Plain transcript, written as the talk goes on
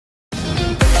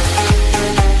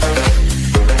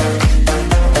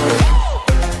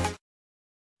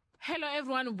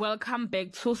everyone, welcome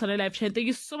back to Sunday Live Channel. Thank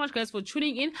you so much guys for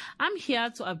tuning in. I'm here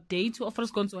to update you of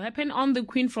what's going to happen on the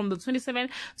Queen from the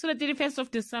 27th to the 31st of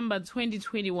December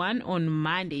 2021 on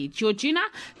Monday. Georgina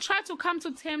tried to come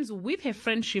to terms with her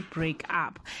friendship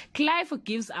breakup. Clive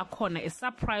gives Akona a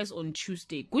surprise on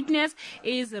Tuesday. Goodness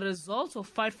is a result of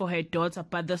fight for her daughter,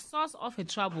 but the source of her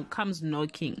trouble comes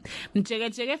knocking.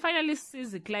 Mjegejege finally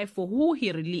sees Clive for who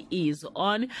he really is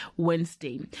on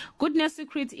Wednesday. Goodness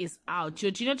secret is out.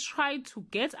 Georgina tried to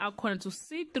get Akona to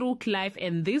see through Clive,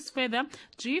 and this further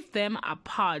drift them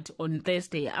apart on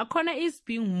Thursday. Akona is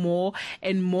being more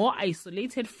and more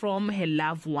isolated from her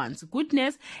loved ones.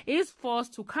 Goodness is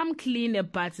forced to come clean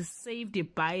but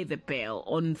saved by the bell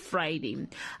on Friday.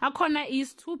 Akona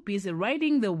is too busy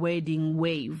riding the wedding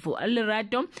wave.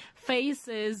 Alerato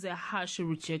faces a harsh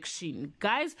rejection.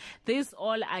 Guys, this is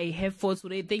all I have for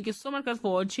today. Thank you so much guys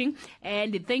for watching,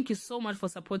 and thank you so much for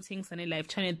supporting Sunday Live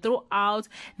Channel throughout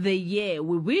the year.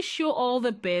 We wish you all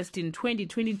the best in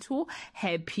 2022.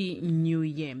 Happy New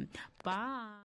Year. Bye.